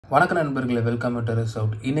வணக்கம் நண்பர்களே, welcome to Terrace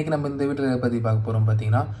out. இன்னைக்கு நம்ம இந்த வீடியோவில் பற்றி பார்க்க போகிறோம்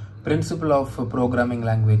பார்த்தீங்கன்னா பிரின்சிபல் ஆஃப் ப்ரோக்ராமிங்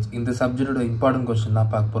லாங்குவேஜ். இந்த சப்ஜெக்டோட இம்பார்ட்டன்ட் கொஸ்டின் தான்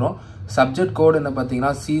பார்க்க போகிறோம். சப்ஜெக்ட் கோடு என்ன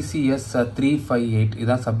பார்த்தீங்கன்னா CCS 358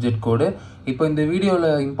 இதுதான் சப்ஜெக்ட் கோடு. இப்போ இந்த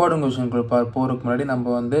வீடியோவில் இம்பார்ட்டன்ட் கொஸ்டின்குள்ள போகிறதுக்கு முன்னாடி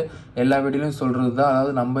நம்ம எல்லா வீடியோலையும் சொல்கிறது தான்,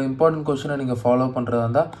 அதாவது நம்ம இம்பார்ட்டன்ட் கொஸ்டினை நீங்கள் ஃபாலோ பண்ணுறதா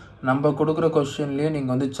இருந்தால் நம்ம கொடுக்குற கொஸ்டின்லேயே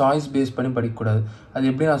நீங்கள் சாய்ஸ் பேஸ் பண்ணி படிக்கக்கூடாது. அது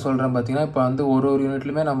எப்படி நான் சொல்கிறேன் பார்த்தீங்கன்னா, இப்போ ஒரு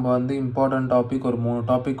யூனிட்லையுமே நம்ம இம்பார்ட்டன்ட் டாபிக் ஒரு 3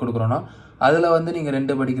 டாபிக் கொடுக்குறோன்னா அதில் நீங்கள்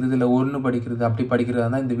 2 படிக்கிறது இல்லை 1 படிக்கிறது அப்படி படிக்கிறதா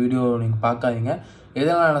இருந்தால் இந்த வீடியோ நீங்கள் பார்க்காதீங்க.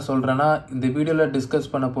 எதனால் நான் சொல்கிறேன்னா, இந்த வீடியோவில் டிஸ்கஸ்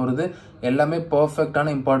பண்ண போகிறது எல்லாமே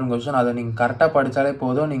பர்ஃபெக்டான இம்பார்ட்டன்ட் கொஸ்டின். அதை நீங்கள் கரெக்டாக படித்தாலே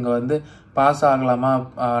போதும். நீங்கள் பாஸ் ஆகலாமா,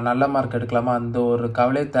 நல்ல மார்க் எடுக்கலாமா, அந்த ஒரு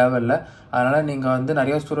கவலையே தேவையில்லை. அதனால் நீங்கள்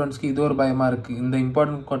நிறைய ஸ்டூடெண்ட்ஸ்க்கு இது ஒரு பயமாக இருக்குது, இந்த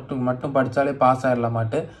இம்பார்ட்டன்ட் மட்டும் படித்தாலே பாஸ்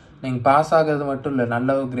ஆகிடலாமாட்டு. நீங்கள் பாஸ் ஆகிறது மட்டும் இல்லை, நல்ல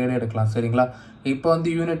ஒரு கிரேடே எடுக்கலாம். சரிங்களா? இப்போ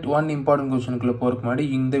யூனிட் 1 இம்பார்ட்டன்ட் கொஸ்டினுக்குள்ளே போகிறதுக்கு முன்னாடி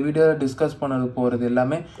இந்த வீடியோவில் டிஸ்கஸ் பண்ணது போகிறது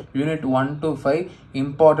எல்லாமே unit 1 to 5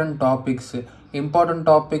 important topics. Important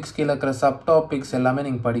topics கீழே இருக்கிற சப் டாபிக்ஸ் எல்லாமே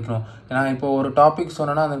நீங்கள் படிக்கணும். ஏன்னா இப்போ ஒரு டாபிக்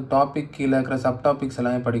சொன்னோன்னா அந்த டாபிக் கீழே இருக்கிற சப் டாபிக்ஸ்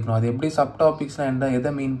எல்லாமே படிக்கணும். அது எப்படி சப் டாபிக்ஸ்னால்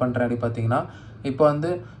எதை மீன் பண்ணுறேன் அப்படி பார்த்தீங்கன்னா, இப்போ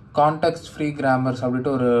கான்டெக்ஸ்ட் ஃப்ரீ கிராமர்ஸ்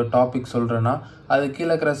அப்படின்ட்டு ஒரு டாபிக் சொல்கிறேன்னா அது கீழே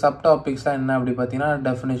இருக்கிற சப் டாபிக்ஸ்லாம் என்ன அப்படி பார்த்தீங்கன்னா,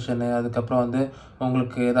 டெஃபினிஷனு, அதுக்கப்புறம்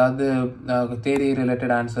உங்களுக்கு ஏதாவது தியரி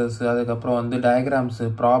ரிலேட்டட் ஆன்சர்ஸு, அதுக்கப்புறம் டயக்ராம்ஸு,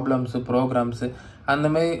 ப்ராப்ளம்ஸு, ப்ரோக்ராம்ஸு,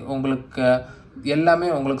 அந்தமாதிரி உங்களுக்கு எல்லாமே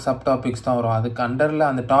உங்களுக்கு சப் டாபிக்ஸ் தான் வரும். அதுக்கு அண்டரில்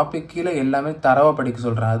அந்த டாபிக் கீழே எல்லாமே தரவாக படிக்க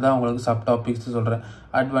சொல்கிறேன். அதுதான் உங்களுக்கு சப் டாபிக்ஸ் சொல்கிறேன்.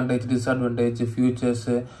 அட்வான்டேஜ், டிஸ்அட்வான்டேஜ்,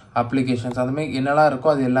 ஃபியூச்சர்ஸு, அப்ளிகேஷன்ஸ், அதுமாதிரி என்னெல்லாம்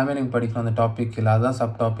இருக்கோ அது எல்லாமே நீங்கள் படிக்கணும் அந்த டாபிக் கீழே. அதுதான்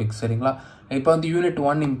சப் டாபிக்ஸ். சரிங்களா? இப்போ யூனிட்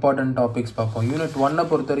 1 இம்பார்ட்டன்ட் டாபிக்ஸ் பார்ப்போம். யூனிட் 1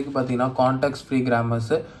 பொறுத்த வரைக்கும் பார்த்தீங்கன்னா கான்டெக்ஸ்ட் ஃப்ரீ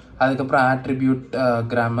கிராமர்ஸு, அதுக்கப்புறம் ஆட்ரிபியூட்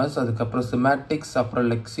கிராமர்ஸ், அதுக்கப்புறம் சிமேட்டிக்ஸ், அப்புறம்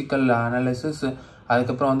லெக்சிக்கல் அனாலிசிஸ்,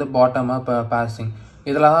 அதுக்கப்புறம் பாட்டம் அப் பார்சிங்.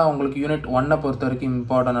 இதெல்லாம் தான் உங்களுக்கு யூனிட் 1 பொறுத்த வரைக்கும்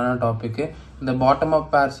இம்பார்ட்டண்டான டாப்பிக்கு. இந்த பாட்டம்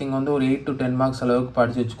அப் பார்சிங் ஒரு 8 to 10 மார்க்ஸ் அளவுக்கு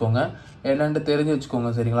படித்து வச்சுக்கோங்க. என்னென்னு தெரிஞ்சு வச்சுக்கோங்க.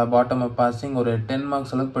 சரிங்களா? பாட்டம் அப் பார்சிங் ஒரு 10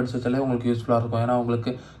 மார்க்ஸ் அளவுக்கு படித்து வச்சாலே உங்களுக்கு யூஸ்ஃபுல்லாக இருக்கும். ஏன்னா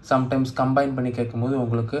உங்களுக்கு சம்டைம்ஸ் கம்பைன் பண்ணி கேட்கும்போது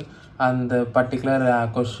உங்களுக்கு அந்த பர்டிகுலர்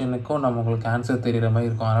கொஸ்டினுக்கும் உங்களுக்கு ஆன்சர் தெரிகிற மாதிரி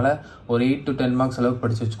இருக்கும். அதனால் ஒரு 8 to 10 மார்க்ஸ் அளவுக்கு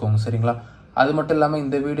படித்து வச்சுக்கோங்க. சரிங்களா? அது மட்டும் இல்லாமல்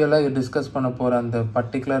இந்த வீடியோவில் டிஸ்கஸ் பண்ண போகிற அந்த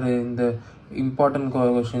பர்டிகுலர் இந்த இம்பார்ட்டன்ட்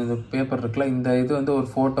கொஸ்டின் இந்த பேப்பர் இருக்குல்ல, இந்த இது ஒரு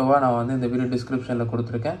ஃபோட்டோவாக நான் இந்த வீடியோ டிஸ்கிரிப்ஷனில்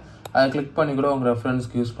கொடுத்துருக்கேன். அதை கிளிக் பண்ணி கூட உங்கள்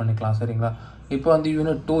ரெஃபரன்ஸ்க்கு யூஸ் பண்ணிக்கலாம். சரிங்களா? இப்போ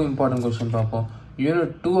யூனிட் 2 இம்பார்ட்டன்ட் கொஸ்டின் பார்ப்போம்.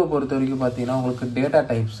 யூனிட் 2 பொறுத்த வரைக்கும் பார்த்தீங்கன்னா உங்களுக்கு டேட்டா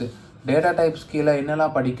டைப்ஸு. டேட்டா டைப்ஸ் கீழே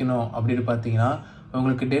என்னெல்லாம் படிக்கணும் அப்படின்னு பார்த்தீங்கன்னா,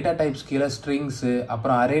 உங்களுக்கு டேட்டா டைப்ஸ் கீழே ஸ்ட்ரிங்ஸு,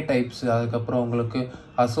 அப்புறம் அரே டைப்ஸு, அதுக்கப்புறம் உங்களுக்கு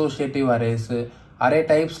அசோசியேட்டிவ் அரேஸு, அரே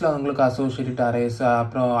டைப்ஸில் உங்களுக்கு அசோசியேட்டிவ் அரேஸு,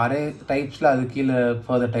 அப்புறம் அரே டைப்ஸில் அது கீழே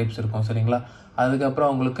ஃபர்தர் டைப்ஸ் இருக்கும். சரிங்களா?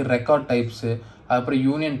 அதுக்கப்புறம் உங்களுக்கு ரெக்கார்ட் டைப்ஸு, அப்புறம்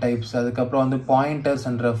யூனியன் டைப்ஸ், அதுக்கப்புறம் பாயிண்டர்ஸ்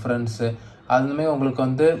அண்ட் ரெஃபரன்ஸு, அதுவுமே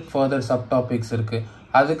உங்களுக்கு ஃபர்தர் சப் டாபிக்ஸ் இருக்குது.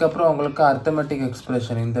 அதுக்கப்புறம் உங்களுக்கு அர்த்தமெட்டிக்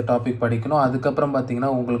எக்ஸ்பிரஷன் இந்த டாபிக் படிக்கணும். அதுக்கப்புறம் பார்த்தீங்கன்னா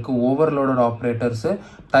உங்களுக்கு overloaded operators,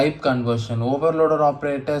 type conversion, overloaded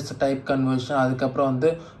operators, type conversion, அதுக்கப்புறம்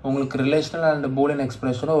உங்களுக்கு ரிலேஷனல் அண்ட் பூலியன்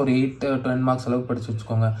எக்ஸ்பிரஷனும் ஒரு 8 to 10 மார்க்ஸ் அளவுக்கு படித்து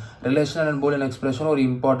வச்சுக்கோங்க. ரிலேஷனல் அண்ட் பூலியன் எக்ஸ்பிரஷன் ஒரு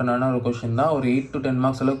இம்பார்ட்டண்டான ஒரு கொஸ்டின் தான். ஒரு 8 to 10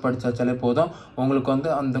 மார்க்ஸ் அளவுக்கு படித்து வச்சாலே போதும்.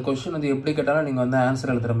 உங்களுக்கு அந்த கொஸ்டின் எப்படி கேட்டாலும் நீங்கள்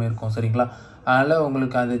ஆன்சர் எழுதுகிற மாதிரி இருக்கும். சரிங்களா? அதனால்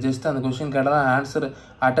உங்களுக்கு அந்த கொஸ்டின் கேட்டாலும் ஆன்சர்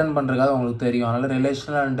அட்டன் பண்ணுறதுக்காக உங்களுக்கு தெரியும். அதனால்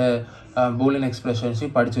ரிலேஷனல் அண்ட் பூலியன்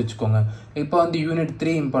எக்ஸ்பிரஷன்ஸையும் படித்து வச்சுக்கோங்க. இப்போ யூனிட்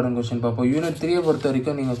 3 இம்பார்ட்டன்ட் கொஸ்டின் பார்ப்போம். யூனிட் 3 பொறுத்த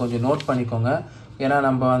வரைக்கும் நீங்கள் கொஞ்சம் நோட் பண்ணிக்கோங்க. ஏன்னா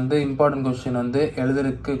நம்ம இம்பார்ட்டன்ட் கொஸ்டின்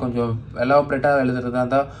எழுதுறதுக்கு கொஞ்சம் எலாபரேட்டாக எழுதுறதா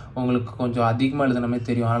தான் உங்களுக்கு கொஞ்சம் அதிகமாக எழுதுன மாதிரி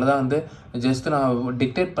தெரியும். அதனால தான் ஜஸ்ட் நான்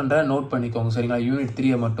டிக்டேட் பண்ணுறேன், நோட் பண்ணிக்கோங்க. சரிங்களா? யூனிட்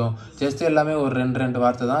 3 மட்டும் ஜஸ்ட் எல்லாமே ஒரு 2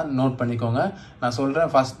 வார்த்தை தான், நோட் பண்ணிக்கோங்க. நான்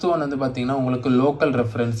சொல்கிறேன். ஃபஸ்ட்டு ஒன் பார்த்தீங்கன்னா உங்களுக்கு லோக்கல்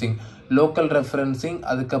ரெஃபரன்சிங்,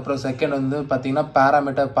 அதுக்கப்புறம் செகண்ட் பார்த்தீங்கன்னா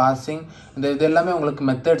பேராமீட்டர் பாசிங். இது எல்லாமே உங்களுக்கு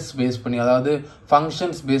மெத்தட்ஸ் பேஸ் பண்ணி, அதாவது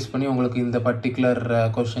ஃபங்க்ஷன்ஸ் பேஸ் பண்ணி உங்களுக்கு இந்த பர்டிகுலர்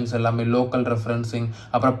கொஸ்டின்ஸ் எல்லாமே லோக்கல் ரெஃபரன்சிங்,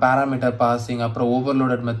 அப்புறம் பேராமீட்டர் பாசிங், அப்புறம்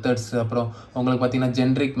ஓவர்லோடட் மெத்தட்ஸ், அப்புறம் உங்களுக்கு பார்த்தீங்கன்னா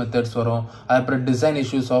ஜென்ரிக் மெத்தட்ஸ் வரும், அப்புறம் டிசைன்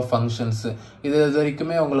இஷ்யூஸ் ஆஃப் ஃபங்க்ஷன்ஸ். இது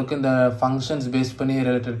வரைக்குமே உங்களுக்கு இந்த ஃபங்க்ஷன்ஸ் பேஸ் பண்ணி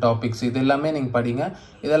ரிலேட்டட் டாபிக்ஸ் இது எல்லாமே நீங்கள் படிங்க.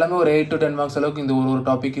 இதெல்லாமே ஒரு 8 to 10 மார்க்ஸ் அளவுக்கு இந்த ஒரு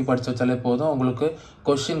டாப்பிக்கு படித்து வச்சாலே போதும். உங்களுக்கு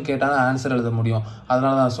கொஸ்டின் கேட்டாலும் ஆன்சர் எழுத முடியும்.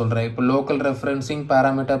 அதனால தான் சொல்கிறேன். இப்போ local referencing,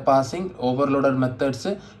 parameter passing, overloaded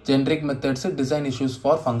methods, generic methods, design issues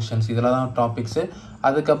for functions, இதெல்லாம் தான் டாபிக்ஸு.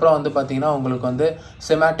 அதுக்கப்புறம் பார்த்தீங்கன்னா உங்களுக்கு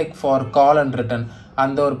செமாட்டிக் ஃபார் கால் அண்ட் ரிட்டன்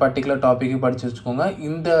அந்த ஒரு பர்டிகுலர் டாப்பிக்கு படித்து வச்சுக்கோங்க.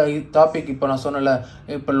 இந்த டாபிக் இப்போ நான் சொன்னல,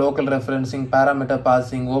 இப்போ local referencing, parameter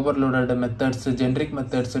passing, overloaded methods, generic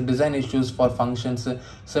methods, design issues for functions,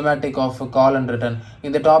 செமாட்டிக் of call and return,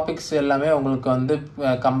 இந்த டாபிக்ஸ் எல்லாமே உங்களுக்கு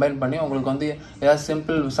கம்பைன் பண்ணி உங்களுக்கு ஏதாவது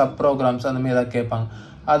சிம்பிள் சப் ப்ரோக்ராம்ஸ் அந்தமாதிரி ஏதாவது கேட்பாங்க.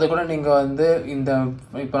 அது கூட நீங்கள் இந்த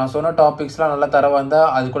இப்போ நான் சொன்ன டாபிக்ஸ்லாம் நல்லா தர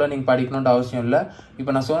வந்தால் அது கூட நீங்கள் படிக்கணுன்ற அவசியம் இல்லை.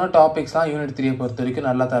 இப்போ நான் சொன்ன டாபிக்ஸ்லாம் யூனிட் 3 பொறுத்த வரைக்கும்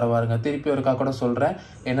நல்லா தரவாருங்க. திருப்பி ஒருக்கா கூட சொல்கிறேன்.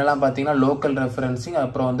 என்னெல்லாம் பார்த்தீங்கன்னா லோக்கல் ரெஃபரன்சிங்,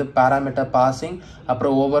 அப்புறம் வந்து பேராமீட்டர் பாசிங்,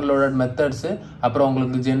 அப்புறம் ஓவர்லோடட் மெத்தட்ஸு, அப்புறம்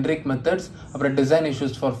உங்களுக்கு ஜென்ரிக் மெத்தட்ஸ், அப்புறம் design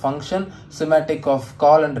issues for function, சிமேட்டிக் of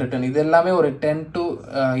call and return. இது எல்லாமே ஒரு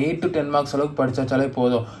 8 to 10 மார்க்ஸ் அளவுக்கு படிச்சாலே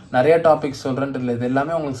போதும். நிறைய டாபிக்ஸ் சொல்கிறேன்ட்டு இல்லை, இது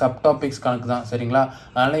எல்லாமே உங்களுக்கு சப் டாபிக்ஸ் கணக்கு தான் சரிங்களா.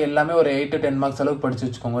 அதனால் எல்லாமே ஒரு 8 to 10 மார்க்ஸ் அளவுக்கு படிச்சு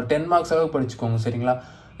வச்சுக்கோங்க. ஒரு 10 மார்க்ஸ் அளவுக்கு படிச்சுக்கோங்க சரிங்களா.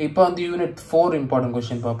 இப்போ வந்து யூனிட் 4 இம்பார்ட்டன்ட்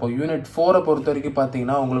கொஸ்டின் பார்ப்போம். யூனிட் 4 பொறுத்த வரைக்கும்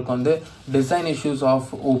பார்த்தீங்கன்னா உங்களுக்கு வந்து டிசைன் இஷ்யூஸ்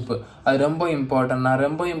ஆஃப் ஊப், அது ரொம்ப இம்பார்ட்டன்ட். நான்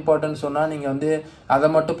ரொம்ப இம்பார்ட்டன்ட் சொன்னால் நீங்கள் வந்து அதை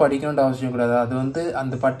மட்டும் படிக்கணுன்ற அவசியம் கிடையாது. அது வந்து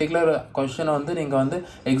அந்த பர்டிகுலர் கொஸ்டினை வந்து நீங்கள் வந்து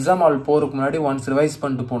எக்ஸாம் ஹால் போகிறதுக்கு முன்னாடி ஒன்ஸ் ரிவைஸ்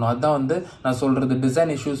பண்ணிட்டு போகணும். அதுதான் வந்து நான் சொல்கிறது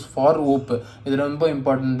டிசைன் இஷ்யூஸ் ஃபார் ஊப். இது ரொம்ப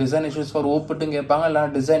இம்பார்ட்டன்ட். டிசைன் இஷ்யூஸ் ஃபார் ஊப்புட்டும் கேட்பாங்க, இல்லை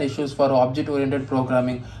design issues for object oriented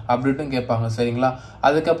programming அப்படின்ட்டும் கேட்பாங்க சரிங்களா.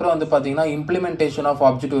 அதுக்கப்புறம் வந்து பார்த்தீங்கன்னா implementation of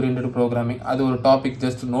object oriented programming, அது ஒரு டாபிக்,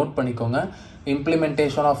 ஜஸ்ட் நோட் பண்ணிக்கோங்க.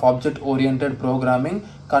 Implementation of object oriented programming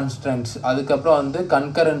கன்ஸ்ட்ரன்ட்ஸ், அதுக்கப்புறம் வந்து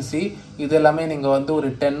கன்கரன்சி, இது எல்லாமே நீங்கள் வந்து ஒரு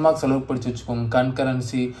 10 மார்க்ஸ் அளவுக்கு படிச்சு வச்சுக்கோங்க.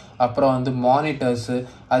 கன்கரன்சி, அப்புறம் வந்து மானிட்டர்ஸு,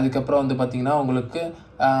 அதுக்கப்புறம் வந்து பார்த்தீங்கன்னா உங்களுக்கு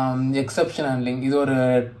எக்ஸப்ஷன் ஹேண்ட்லிங், இது ஒரு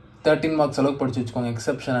 13 மார்க்ஸ் அளவுக்கு படிச்சு வச்சுக்கோங்க.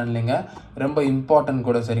 எக்ஸப்ஷன் ஹேண்ட்லிங்க ரொம்ப இம்பார்ட்டன்ட்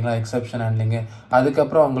கூட சரிங்களா. எக்ஸப்ஷன் ஹேண்ட்லிங்கு,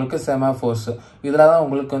 அதுக்கப்புறம் உங்களுக்கு செமாஃபோர்ஸ், இதில் தான்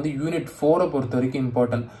உங்களுக்கு வந்து யூனிட் 4 பொறுத்த வரைக்கும்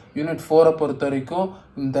இம்பார்ட்டன்ட். யூனிட் 4 பொறுத்த வரைக்கும்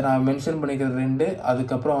இந்த நான் மென்ஷன் பண்ணிக்கிற 2,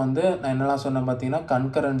 அதுக்கப்புறம் வந்து நான் என்னெல்லாம் சொன்னேன் பார்த்தீங்கன்னா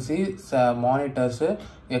concurrency, monitors,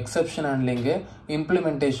 exception handling,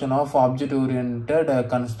 implementation of object oriented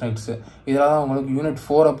கன்ஸ்ட்ரக்ட்ஸு, இதெல்லாம் தான் உங்களுக்கு யூனிட்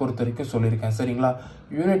 4 பொறுத்த வரைக்கும் சொல்லியிருக்கேன் சரிங்களா.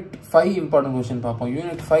 யூனிட் 5 இம்பார்ட்டன்ட் கொஸ்டின் பார்ப்போம்.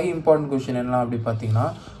 யூனிட் 5 இம்பார்ட்டன்ட் கொஸ்டின் என்ன அப்படி பார்த்தீங்கன்னா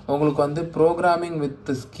உங்களுக்கு வந்து ப்ரோக்ராமிங்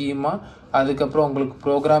வித் ஸ்கீமா, அதுக்கப்புறம் உங்களுக்கு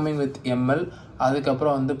ப்ரோக்ராமிங் வித் எம்எல்,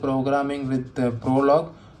 அதுக்கப்புறம் வந்து ப்ரோக்ராமிங் வித் ப்ரோலாக்,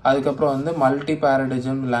 அதுக்கப்புறம் வந்து மல்டி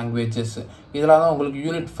பேரடிசம் லாங்குவேஜஸ், இதெல்லாம் தான் உங்களுக்கு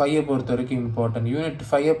யூனிட் 5 பொறுத்த வரைக்கும் இம்பார்ட்டன்ட். யூனிட்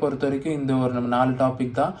 5 பொறுத்த வரைக்கும் இந்த ஒரு நம்ம 4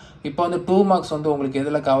 டாபிக் தான். இப்போ வந்து 2 மார்க்ஸ் வந்து உங்களுக்கு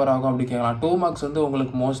எதில் கவர் ஆகும் அப்படி கேட்கலாம். 2 மார்க்ஸ் வந்து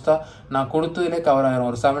உங்களுக்கு மோஸ்ட்டாக நான் கொடுத்ததுலே கவர் ஆகிடும்.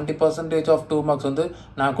 ஒரு 70% ஆஃப் 2 மார்க்ஸ் வந்து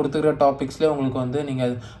நான் கொடுத்துருக்கிற டாபிக்ஸ்லேயே உங்களுக்கு வந்து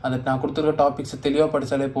நீங்கள் அந்த நான் கொடுத்துருக்க டாபிக்ஸை தெளிவாக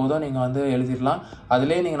படித்தாலே போதும், நீங்கள் வந்து எழுதிடலாம்.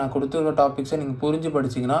 அதிலே நீங்கள் நான் கொடுத்துருக்க டாபிக்ஸை நீங்கள் புரிஞ்சு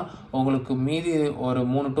படிச்சிங்கன்னா உங்களுக்கு மீதி ஒரு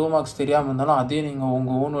 2 மார்க்ஸ் தெரியாமல் இருந்தாலும் அதையும் நீங்கள்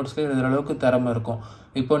உங்கள் ஓன் வேர்ட்ஸ்லேயே எழுதுகிற அளவுக்கு திறமை இருக்கும்.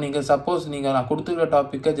 இப்போ நீங்கள் சப்போஸ் நீங்கள் நான் கொடுத்துருக்க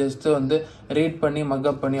டாப்பிக்கை ஜஸ்ட்டு வந்து ரீட் பண்ணி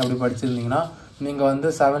மக்கப் பண்ணி அப்படி படிச்சிருந்தீங்கன்னா நீங்கள் வந்து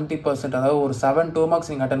 70%, அதாவது ஒரு 7 2 மார்க்ஸ்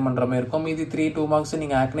நீங்கள் அட்டன் பண்ணுற மாதிரி இருக்கும். மீதி 3 2 மார்க்ஸ்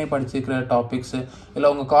நீங்கள் ஆக்னே படிச்சிருக்கிற டாபிக்ஸு, இல்லை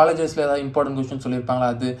உங்கள் காலேஜஸில் ஏதாவது இம்பார்ட்டன்ட் கொஸ்டின்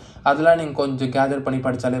சொல்லியிருப்பாங்களா, அதெல்லாம் நீங்கள் கொஞ்சம் கேதர் பண்ணி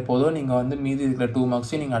படித்தாலே போதும், நீங்கள் வந்து மீதி இருக்கிற 2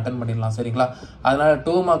 மார்க்ஸையும் நீங்கள் அட்டன் பண்ணிடலாம் சரிங்களா. அதனால்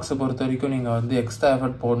 2 மார்க்ஸை பொறுத்த வரைக்கும் நீங்கள் வந்து எக்ஸ்ட்ரா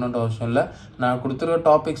எஃபர்ட் போடணுன்ற அவசியம் இல்லை. நான் கொடுத்துருக்க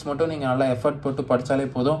டாபிக்ஸ் மட்டும் நீங்கள் நல்லா எஃபர்ட் போட்டு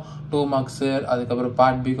படித்தாலே போதும். 2 மார்க்ஸு, அதுக்கப்புறம்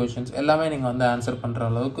பார்ட் பி கொஸ்டின்ஸ் எல்லாமே நீங்கள் வந்து ஆன்சர் பண்ணுற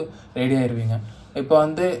அளவுக்கு ரெடி ஆயிடுவீங்க. இப்போ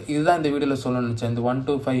வந்து இதுதான் இந்த வீடியோவில் சொல்லணும்னு நினச்சேன். இந்த 1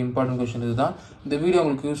 to 5 இம்பார்ட்டன்ட் கொஸ்டின் இதுதான். இந்த வீடியோ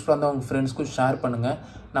உங்களுக்கு யூஸ்ஃபுல்லாக இருந்தால் உங்கள் ஃப்ரெண்ட்ஸ்க்கும் ஷேர் பண்ணுங்கள்.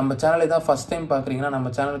 நம்ம சேனலை தான் ஃபஸ்ட் டைம் பார்க்குறீங்கன்னா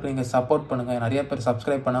நம்ம சேனலுக்கு நீங்கள் சப்போர்ட் பண்ணுங்கள். நிறைய பேர்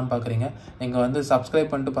சப்ஸ்கிரைப் பண்ணாமல் பார்க்குறீங்க. நீங்கள் வந்து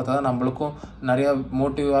சப்ஸ்கிரைப் பண்ணிட்டு பார்த்தா தான் நம்மளுக்கும் நிறையா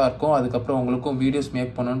மோட்டிவாக இருக்கும். அதுக்கப்புறம் உங்களுக்கும் வீடியோஸ்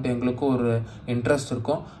மேக் பண்ணணுன்ட்டு எங்களுக்கும் ஒரு இன்ட்ரெஸ்ட்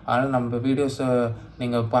இருக்கும். அதனால் நம்ம வீடியோஸை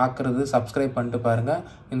நீங்கள் பார்க்குறது சப்ஸ்கிரைப் பண்ணிட்டு பாருங்கள்.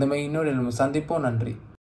 இந்தமாதிரி இன்னொரு நம்ம சந்திப்போம். நன்றி.